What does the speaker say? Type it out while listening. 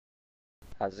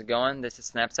How's it going? This is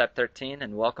Snapsap13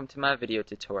 and welcome to my video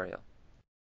tutorial.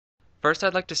 First,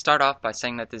 I'd like to start off by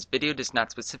saying that this video does not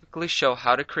specifically show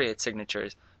how to create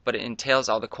signatures, but it entails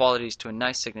all the qualities to a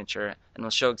nice signature and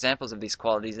will show examples of these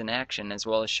qualities in action as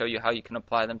well as show you how you can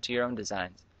apply them to your own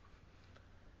designs.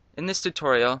 In this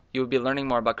tutorial, you will be learning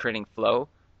more about creating flow,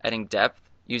 adding depth,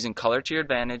 using color to your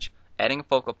advantage, adding a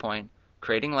focal point,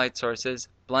 creating light sources,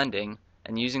 blending,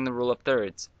 and using the rule of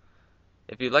thirds.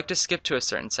 If you'd like to skip to a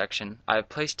certain section, I have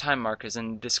placed time markers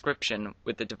in the description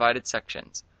with the divided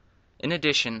sections. In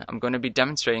addition, I'm going to be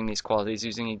demonstrating these qualities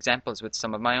using examples with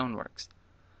some of my own works.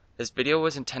 This video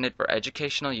was intended for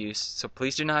educational use, so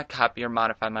please do not copy or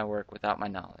modify my work without my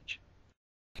knowledge.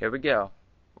 Here we go.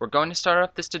 We're going to start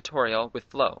off this tutorial with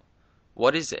flow.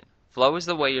 What is it? Flow is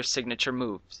the way your signature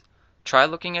moves. Try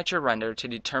looking at your render to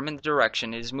determine the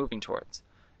direction it is moving towards.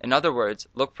 In other words,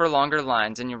 look for longer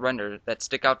lines in your render that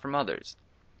stick out from others.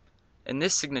 In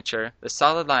this signature, the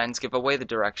solid lines give away the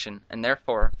direction, and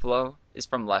therefore, flow is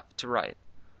from left to right.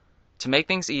 To make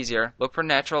things easier, look for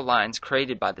natural lines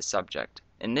created by the subject.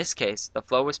 In this case, the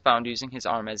flow was found using his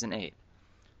arm as an aid.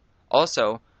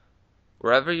 Also,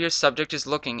 wherever your subject is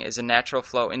looking is a natural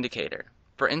flow indicator.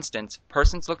 For instance,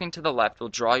 persons looking to the left will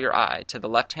draw your eye to the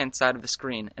left-hand side of the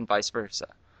screen and vice versa.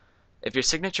 If your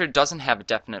signature doesn't have a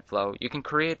definite flow, you can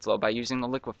create flow by using the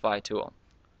Liquify tool.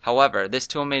 However, this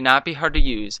tool may not be hard to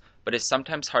use, but is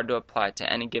sometimes hard to apply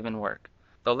to any given work.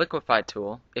 The Liquify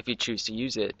tool, if you choose to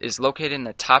use it, is located in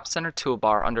the top center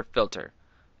toolbar under Filter.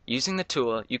 Using the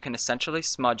tool, you can essentially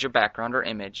smudge your background or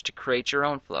image to create your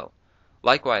own flow.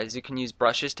 Likewise, you can use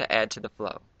brushes to add to the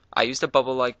flow. I used a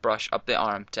bubble-like brush up the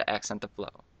arm to accent the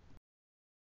flow.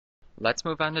 Let's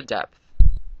move on to depth.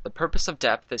 The purpose of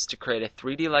depth is to create a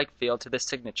 3D-like feel to the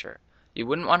signature. You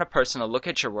wouldn't want a person to look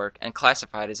at your work and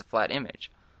classify it as a flat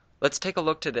image. Let's take a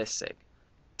look to this sig.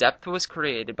 Depth was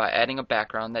created by adding a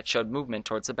background that showed movement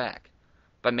towards the back.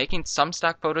 By making some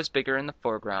stock photos bigger in the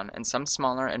foreground and some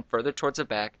smaller and further towards the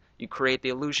back, you create the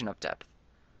illusion of depth.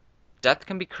 Depth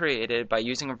can be created by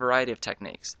using a variety of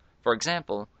techniques. For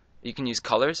example, you can use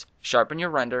colors, sharpen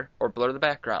your render, or blur the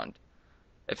background.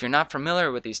 If you're not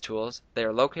familiar with these tools, they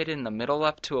are located in the middle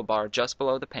left toolbar just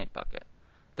below the paint bucket.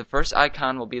 The first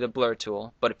icon will be the blur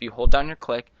tool, but if you hold down your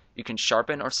click, you can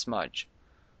sharpen or smudge.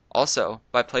 Also,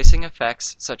 by placing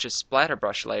effects such as splatter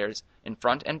brush layers in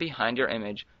front and behind your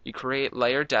image, you create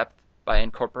layer depth by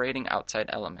incorporating outside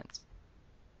elements.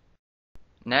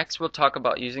 Next, we'll talk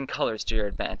about using colors to your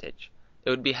advantage. It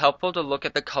would be helpful to look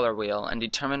at the color wheel and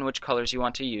determine which colors you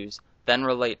want to use, then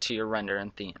relate to your render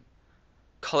and theme.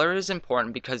 Color is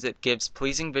important because it gives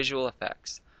pleasing visual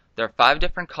effects. There are 5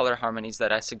 different color harmonies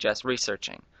that I suggest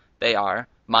researching. They are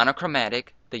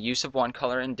monochromatic, the use of one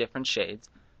color in different shades,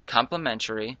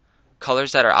 complementary,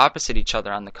 colors that are opposite each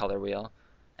other on the color wheel,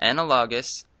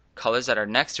 analogous, colors that are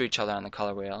next to each other on the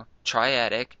color wheel,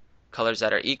 triadic, colors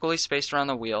that are equally spaced around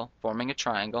the wheel, forming a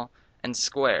triangle, and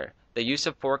square, the use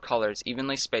of 4 colors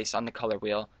evenly spaced on the color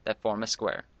wheel that form a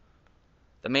square.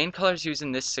 The main colors used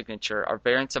in this signature are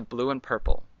variants of blue and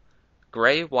purple.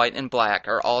 Gray, white, and black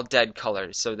are all dead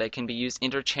colors, so they can be used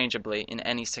interchangeably in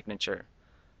any signature.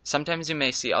 Sometimes you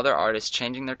may see other artists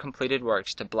changing their completed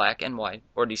works to black and white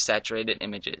or desaturated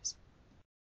images.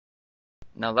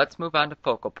 Now let's move on to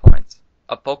focal points.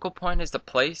 A focal point is the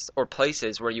place or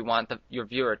places where you want your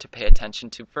viewer to pay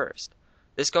attention to first.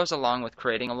 This goes along with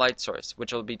creating a light source,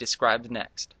 which will be described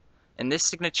next. In this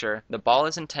signature, the ball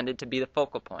is intended to be the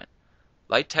focal point.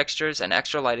 Light textures and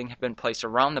extra lighting have been placed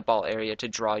around the ball area to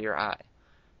draw your eye.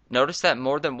 Notice that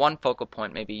more than one focal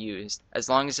point may be used, as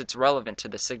long as it's relevant to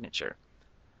the signature.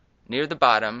 Near the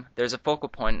bottom, there's a focal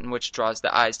point in which draws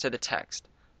the eyes to the text.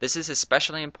 This is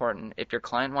especially important if your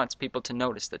client wants people to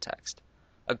notice the text.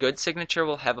 A good signature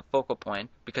will have a focal point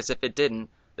because if it didn't,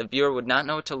 the viewer would not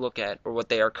know what to look at or what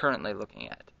they are currently looking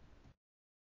at.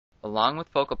 Along with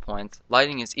focal points,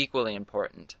 lighting is equally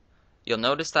important. You'll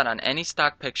notice that on any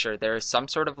stock picture there is some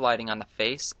sort of lighting on the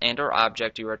face and/or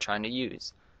object you are trying to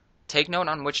use. Take note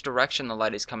on which direction the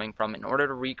light is coming from in order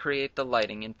to recreate the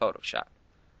lighting in Photoshop.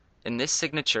 In this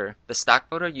signature, the stock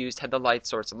photo used had the light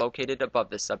source located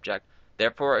above the subject,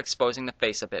 therefore exposing the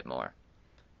face a bit more.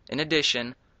 In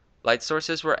addition, light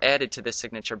sources were added to this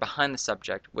signature behind the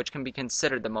subject, which can be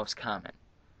considered the most common.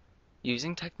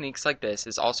 Using techniques like this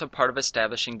is also part of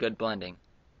establishing good blending.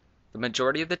 The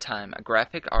majority of the time, a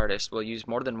graphic artist will use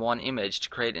more than one image to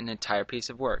create an entire piece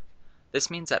of work. This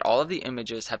means that all of the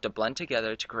images have to blend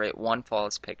together to create one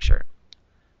flawless picture.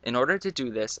 In order to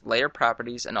do this, layer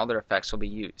properties and other effects will be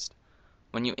used.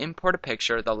 When you import a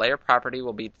picture, the layer property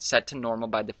will be set to normal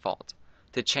by default.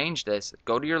 To change this,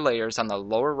 go to your layers on the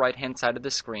lower right hand side of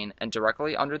the screen, and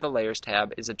directly under the Layers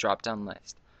tab is a drop-down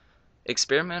list.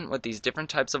 Experiment with these different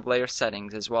types of layer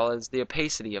settings as well as the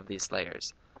opacity of these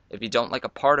layers. If you don't like a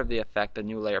part of the effect the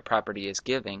new layer property is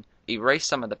giving, erase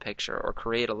some of the picture or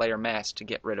create a layer mask to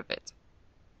get rid of it.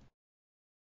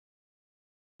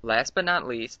 Last but not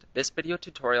least, this video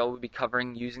tutorial will be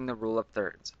covering using the rule of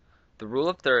thirds. The rule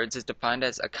of thirds is defined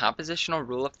as a compositional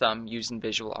rule of thumb used in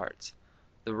visual arts.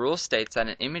 The rule states that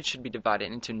an image should be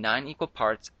divided into 9 equal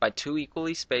parts by 2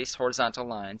 equally spaced horizontal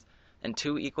lines and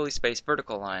 2 equally spaced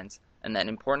vertical lines, and that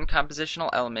important compositional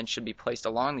elements should be placed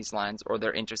along these lines or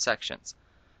their intersections.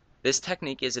 This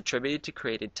technique is attributed to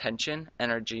create tension,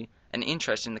 energy, and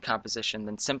interest in the composition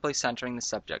than simply centering the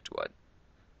subject would.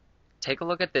 Take a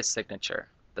look at this signature.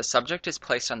 The subject is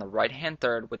placed on the right-hand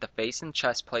third with the face and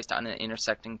chest placed on the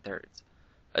intersecting thirds.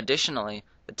 Additionally,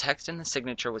 the text in the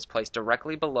signature was placed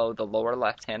directly below the lower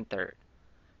left-hand third.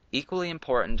 Equally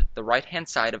important, the right-hand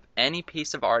side of any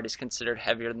piece of art is considered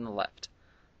heavier than the left.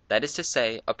 That is to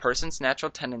say, a person's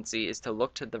natural tendency is to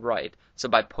look to the right, so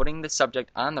by putting the subject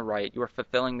on the right, you are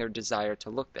fulfilling their desire to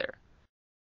look there.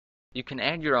 You can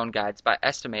add your own guides by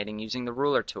estimating using the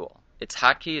ruler tool. Its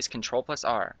hotkey is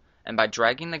Ctrl+R, and by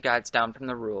dragging the guides down from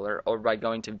the ruler, or by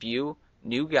going to View,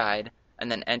 New Guide,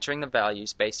 and then entering the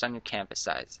values based on your canvas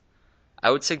size.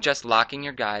 I would suggest locking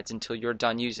your guides until you are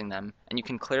done using them, and you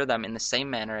can clear them in the same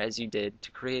manner as you did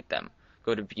to create them.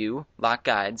 Go to View, Lock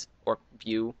Guides, or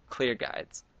View, Clear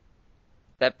Guides.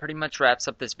 That pretty much wraps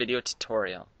up this video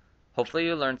tutorial. Hopefully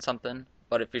you learned something,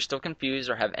 but if you're still confused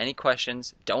or have any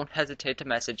questions, don't hesitate to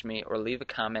message me or leave a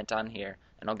comment on here,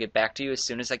 and I'll get back to you as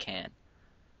soon as I can.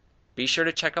 Be sure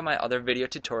to check out my other video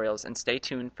tutorials and stay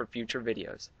tuned for future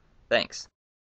videos. Thanks.